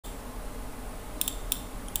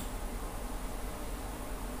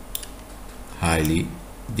highly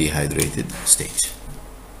dehydrated state.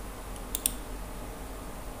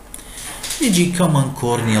 يجي common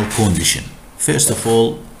corneal condition. First of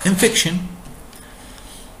all, infection.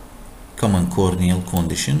 common corneal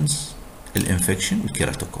conditions الانفكشن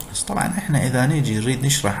والكيراتوكونس. طبعا احنا اذا نيجي نريد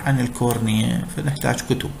نشرح عن الكورنيا فنحتاج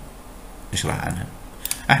كتب نشرح عنها.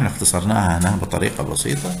 احنا اختصرناها هنا بطريقة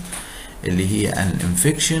بسيطة اللي هي عن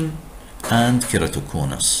الانفكشن and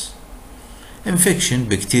keratoconus. infection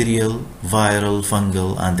bacterial, viral,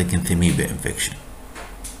 fungal and acanthamoeba infection.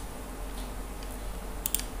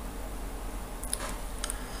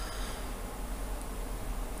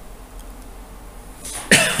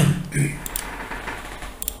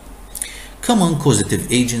 Common causative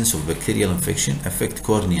agents of bacterial infection affect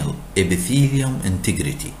corneal epithelium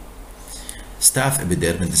integrity. Staph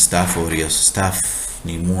epidermidis, Staph aureus, Staph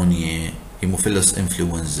pneumonia, Haemophilus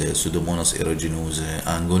influenza, Pseudomonas aeruginosa,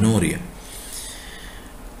 and gonorrhea.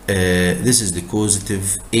 This is the causative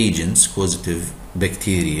agents, causative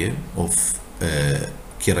bacteria of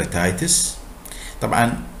keratitis.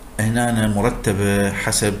 طبعا هنا مرتبة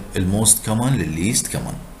حسب الموست كومن للليست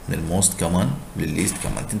كومن، من الموست كومن للليست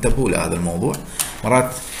كومن. تنتبهوا لهذا الموضوع.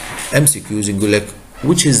 مرات MCQs يقول لك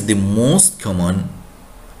which is the most common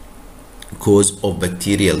cause of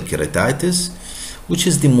bacterial keratitis, which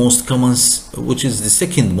is the most common, which is the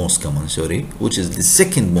second most common, sorry, which is the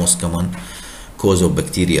second most common cause of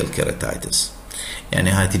bacterial keratitis. يعني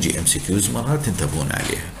هاي تجي MCQs مرات تنتبهون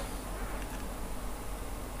عليها.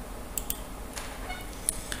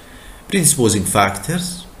 predisposing factors.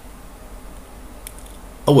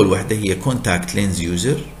 أول واحدة هي contact lens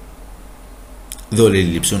user، ذول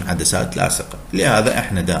اللي يلبسون عدسات لاصقة. لهذا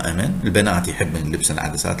احنا دائما البنات يحبن يلبسن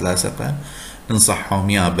عدسات لاصقة، ننصحهم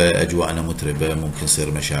يا بأجواءنا متربة ممكن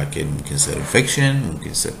يصير مشاكل، ممكن يصير infection،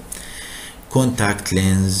 ممكن يصير contact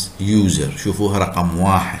lens user. شوفوها رقم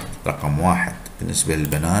واحد، رقم واحد بالنسبة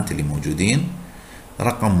للبنات اللي موجودين،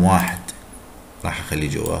 رقم واحد. راح اخلي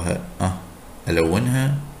جواها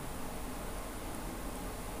الونها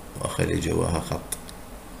واخلي جواها خط،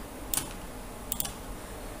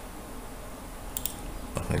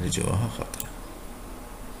 اخلي جواها خط.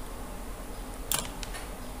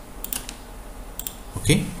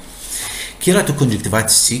 اوكي.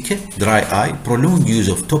 كيراتوكونجكتيفايتس سيكا، dry eye، prolonged use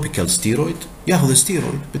of topical steroid، ياخذ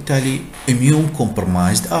ستيرويد بالتالي immune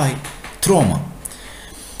compromised eye. trauma،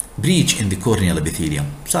 breach in the corneal epithelium،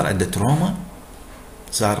 صار عنده تروما،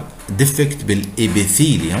 صار defect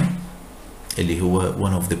بالابيثيليوم اللي هو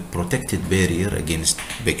one of the protected barrier against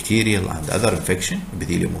bacterial and other infection,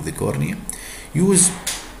 epithelium of the cornea. use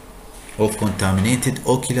of contaminated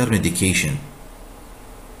ocular medication.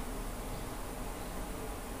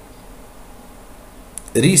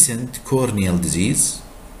 recent corneal disease.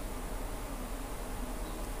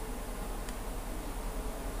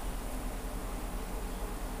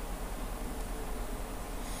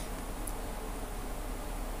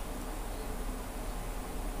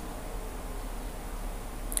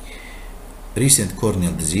 recent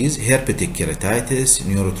corneal disease, herpetic keratitis,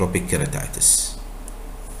 neurotropic keratitis.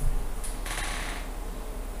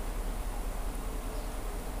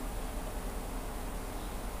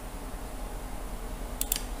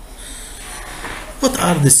 What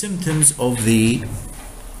are the symptoms of the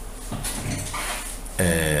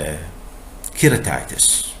keratitis?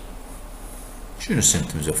 شنو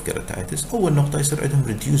symptoms of keratitis؟ أول نقطة يصير عندهم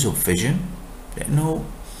reduce of vision، لأنه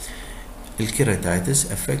الكيراتايتس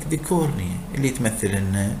affect the cornea اللي تمثل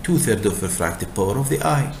ان 2/3 of refractive power of the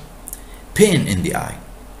eye. pain in the eye.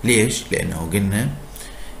 ليش؟ لأنه قلنا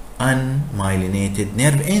unmyelinated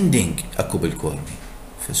nerve ending أكو بالكورنيا،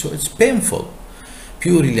 so it's painful.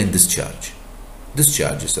 purulent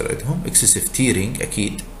discharge يصير عندهم excessive tearing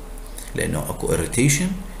أكيد لأنه أكو irritation.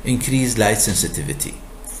 increased light sensitivity،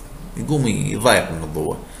 يقوم يضايق من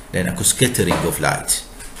الضوء لأن أكو scattering of light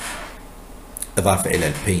إضافة إلى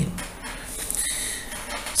البين.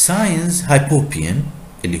 signs hypopion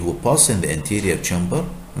اللي هو pulse in the anterior chamber,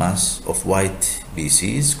 mass of white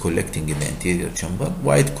BCs collecting in the anterior chamber,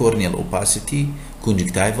 white corneal opacity,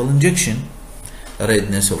 conjunctival injection,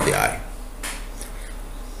 redness of the eye.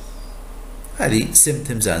 هذه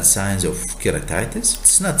symptoms and signs of keratitis.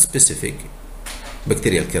 It's not specific.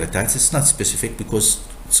 Bacterial keratitis is not specific because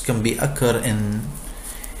it can be occur in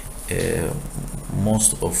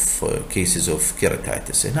most of cases of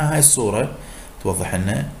keratitis. هنا هاي الصورة توضح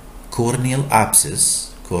لنا corneal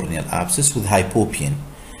abscess with hypopion.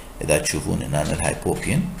 إذا تشوفون هنا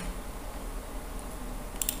الهايبوبيون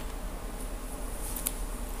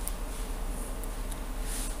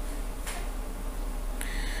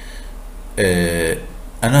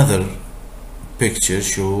another picture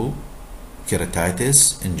show keratitis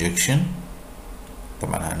injection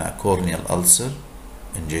طبعا هنا corneal ulcer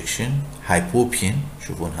injection. hypopian،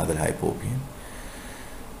 شوفون هذا الهايبوبيان.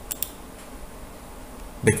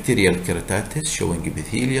 bacterial keratitis showing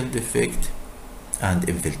epithelial defect and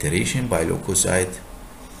infiltration by leukocyte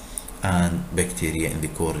and bacteria in the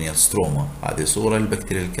corneal stroma. هذه صورة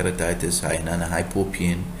البكتيريال keratitis. هاي هنا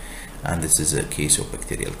hypopian and this is a case of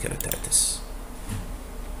bacterial keratitis.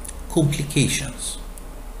 complications.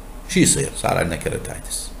 شو يصير؟ صار عندنا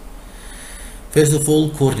keratitis. First of all,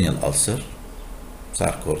 corneal ulcer.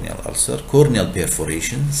 صار corneal ulcer. corneal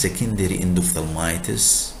perforation, secondary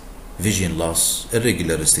endophthalmitis, vision loss,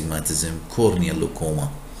 irregular astigmatism, corneal glaucoma,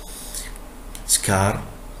 scar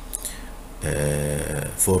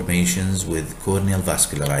formations with corneal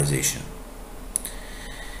vascularization.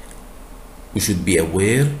 We should be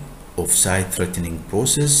aware of sight-threatening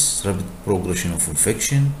process, rapid progression of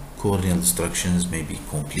infection. Corneal destructions may be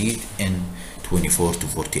complete in 24 to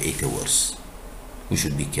 48 hours. We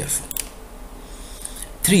should be careful.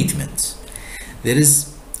 Treatments. There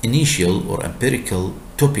is initial or empirical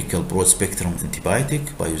topical broad-spectrum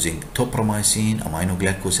antibiotic by using topramycin,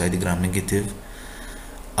 aminoglycoside gram-negative,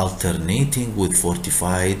 alternating with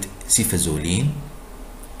fortified cefazolin,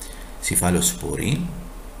 cephalosporin.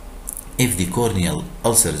 If the corneal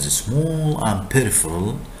ulcer is small and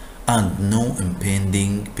peripheral and no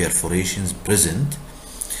impending perforations present,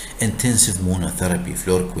 intensive monotherapy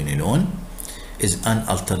fluoroquinolone is an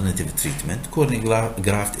alternative treatment. corneal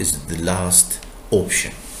graft is the last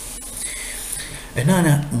option. هنا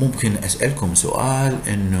أنا ممكن أسألكم سؤال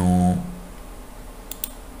إنه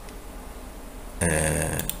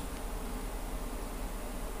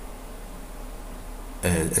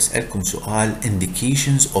أسألكم سؤال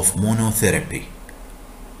indications of monotherapy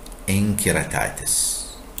in keratitis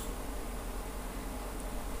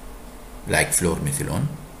like fluoroquinolone,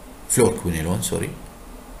 sorry.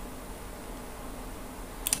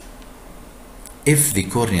 If the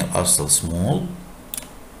corneal ulcer is small,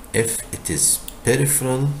 if it is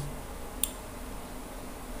peripheral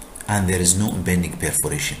and there is no impending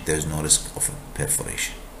perforation, there is no risk of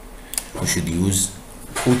perforation, we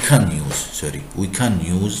can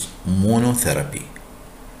use monotherapy.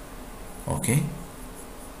 okay.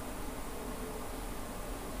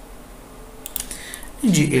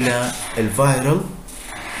 نجي إلى الفيرال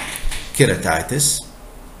keratitis.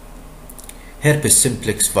 herpes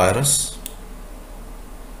simplex virus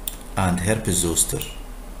and herpes zoster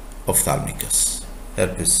ophthalmicus.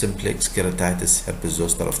 herpes simplex keratitis, herpes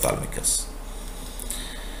zoster ophthalmicus.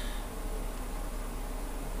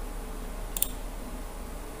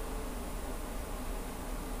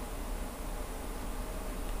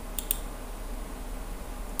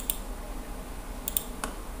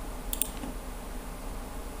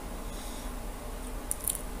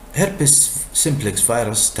 Herpes simplex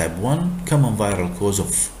virus type 1, common viral cause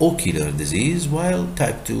of ocular disease, while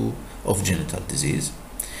type 2 of genital disease.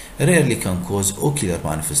 Rarely can cause ocular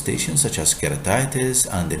manifestations such as keratitis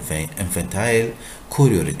and infantile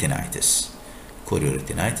chorioretinitis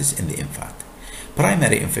in the infant.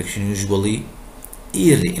 Primary infection usually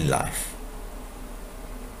early in life.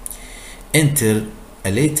 Enter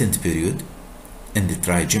a latent period in the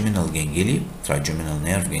trigeminal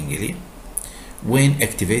nerve ganglia. When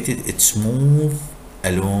activated, it moves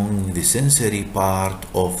along the sensory part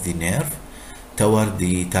of the nerve toward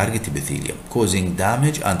the target epithelium, causing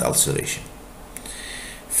damage and ulceration.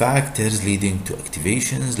 Factors leading to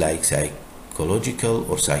activations like psychological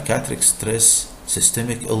or psychiatric stress,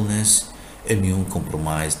 systemic illness, immune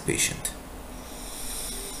compromised patient.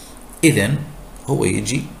 إذن هو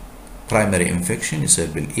يجي primary infection يصير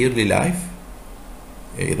بالearly life،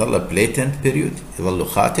 يظل latent period، يظل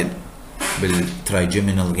خاتم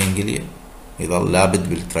بالترايجيمينال جانجليا، يظل لابد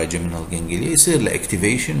بالترايجيمينال جانجليا، يصير له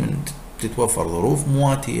activation من تتوفر ظروف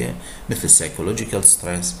مواتية مثل psychological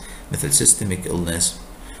stress، مثل systemic illness،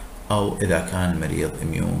 أو إذا كان المريض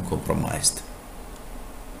immune compromised.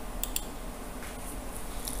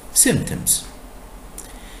 Symptoms.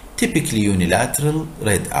 Typically unilateral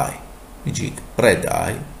red eye. يجيك red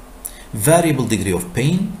eye, variable degree of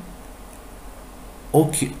pain,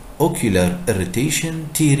 ocular irritation,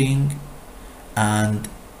 tearing, and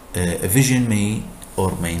vision may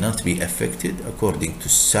or may not be affected according to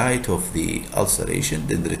site of the ulceration,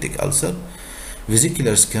 dendritic ulcer,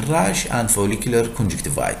 vesicular skin rash, and follicular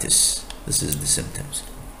conjunctivitis. This is the symptoms.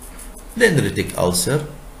 Dendritic ulcer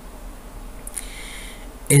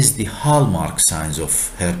is the hallmark signs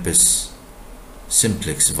of herpes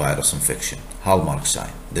simplex virus infection. Hallmark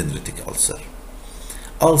sign, dendritic ulcer.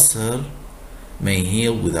 Ulcer may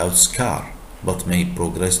heal without scar, but may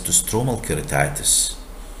progress to stromal keratitis.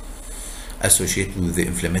 associated with the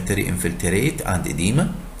inflammatory infiltrate and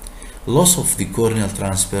edema. Loss of the corneal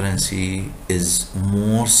transparency is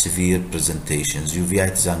more severe presentations.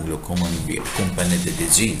 Uveitis and glaucoma will accompany the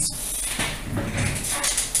disease.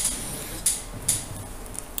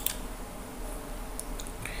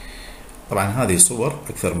 طبعا هذه صور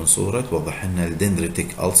أكثر من صورة توضح لنا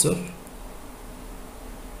الدندريتيك ألسر.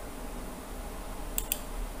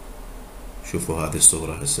 شوفوا هذه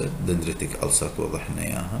الصورة هسه دندريتيك ألسر توضح لنا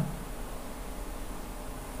إياها.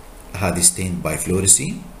 هذه stained by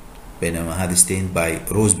fluorescein بينما هذه stained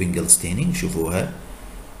by rose bengal staining. شوفوها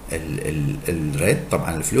الريد.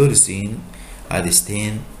 طبعا الفلوريسين هذه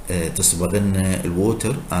stain تصبغ لنا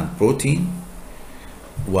الووتر and protein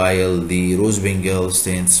while the rose bengal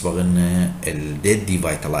stain تصبغ لنا الdead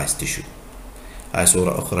devitalized tissue. هاي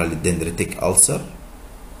صورة أخرى للدندريتيك ألسر.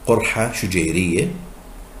 قرحة شجيرية.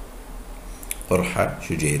 قرحة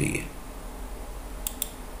شجيرية.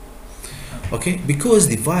 Okay, because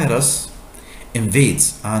the virus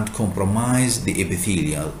invades and compromises the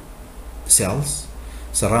epithelial cells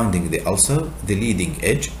surrounding the ulcer, the leading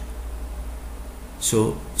edge,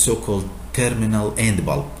 so-called terminal end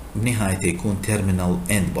bulb. بنهايته يكون terminal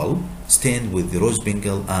end bulb stained with the rose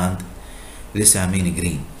bengal and lissamine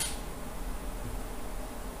green.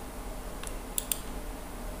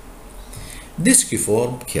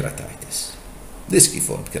 Disciform keratitis.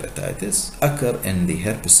 Disciform keratitis occur in the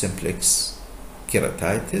herpes simplex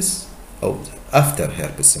keratitis or after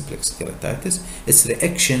herpes simplex keratitis. Its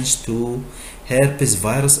reactions to herpes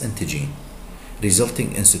virus antigen resulting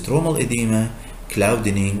in stromal edema,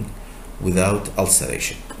 clouding without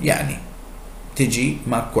ulceration. يعني تجي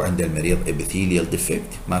ماكو عند المريض epithelial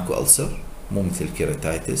defect، ماكو ulcer، مو مثل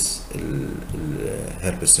كيراتايتس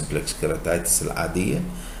الهربس سمبلكس كيراتايتس العادية.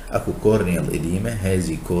 اكو corneal edema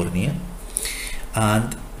hazy cornea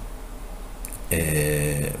and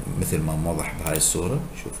مثل ما موضح بهاي الصورة.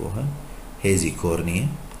 شوفوها hazy cornea.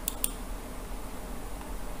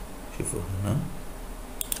 شوفوها هنا.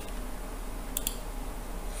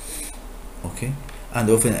 okay, and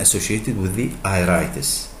often associated with the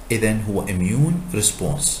iritis. إذن هو immune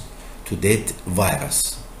response to dead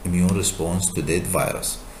virus. immune response to dead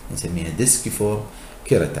virus نسميها disciform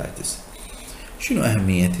keratitis. شنو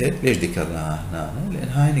أهميتها؟ ليش ذكرناها هنا؟ لأن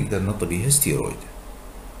هاي نقدر نعطي بيها ستيرويد.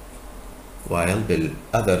 while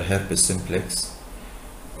بالother herpes simplex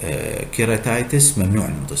keratitis ممنوع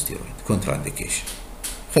نعطي ستيرويد. contraindication.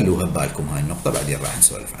 خلوها ببالكم هاي النقطة بعدين راح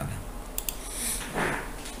نسولف عنها.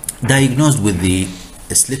 diagnosed with the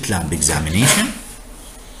slit lamp examination.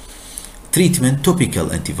 treatment topical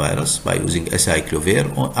antivirus by using acyclovir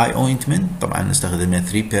or eye ointment. طبعا نستخدمها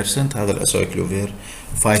 3%. هذا الأسايكلوفير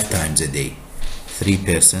 5 times a day.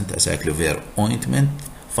 3% acyclovir ointment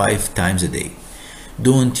 5 times a day.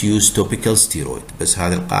 don't use topical steroid. بس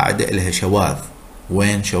هذه القاعدة لها شواذ.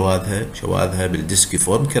 وين شواذها؟ شواذها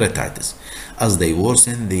بالديسكيفورم كيراتايتس as they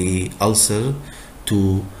worsen the ulcer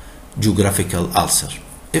to geographical ulcer.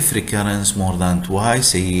 if recurrence more than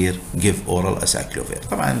twice a year give oral acyclovir.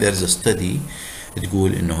 طبعا there's a study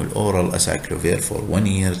تقول انه الاورال acyclovir for 1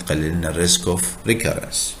 year تقلل لنا risk of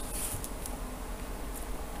recurrence.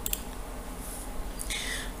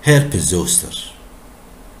 herpes zoster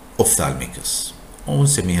ophthalmicus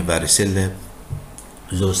ونسميها varicella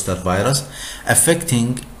zoster virus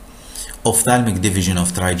affecting ophthalmic division of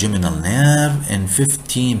trigeminal nerve in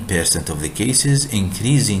 15% of the cases,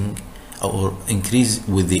 increase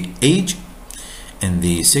with the age in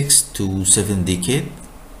the 6 to 7 decade.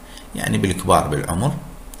 يعني بالكبار بالعمر.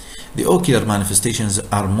 The ocular manifestations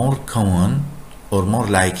are more common or more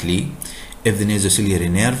likely if the nasociliary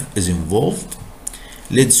nerve is involved.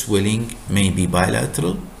 Lid swelling may be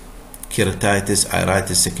bilateral. Keratitis,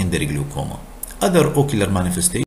 iritis, secondary glaucoma. Other ocular manifestations